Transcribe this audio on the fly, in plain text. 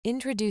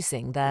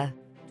Introducing the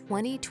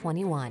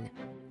 2021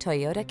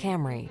 Toyota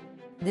Camry.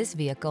 This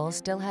vehicle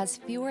still has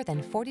fewer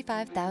than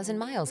 45,000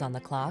 miles on the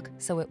clock,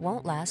 so it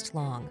won't last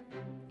long.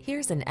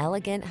 Here's an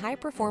elegant,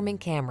 high-performing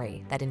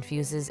Camry that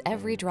infuses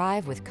every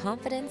drive with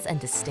confidence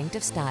and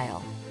distinctive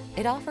style.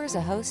 It offers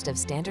a host of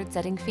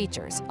standard-setting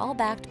features, all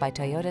backed by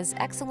Toyota's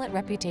excellent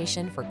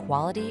reputation for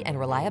quality and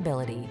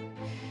reliability.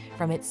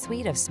 From its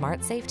suite of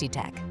smart safety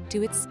tech,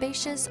 to its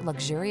spacious,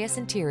 luxurious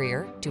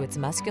interior, to its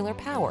muscular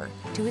power,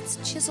 to its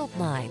chiseled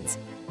lines,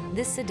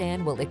 this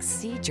sedan will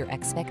exceed your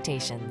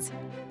expectations.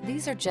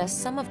 These are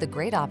just some of the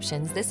great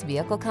options this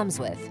vehicle comes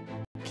with: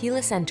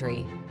 keyless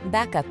entry,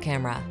 backup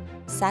camera,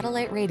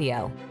 satellite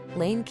radio,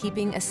 lane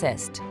keeping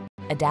assist,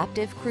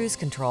 adaptive cruise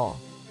control,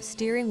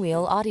 steering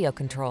wheel audio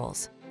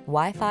controls,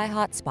 Wi-Fi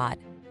hotspot,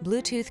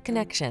 Bluetooth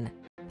connection,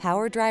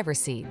 power driver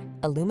seat,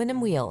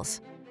 aluminum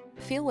wheels.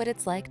 Feel what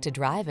it's like to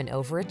drive an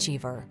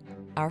overachiever.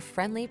 Our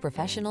friendly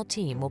professional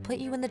team will put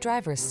you in the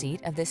driver's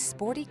seat of this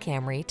sporty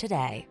Camry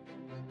today.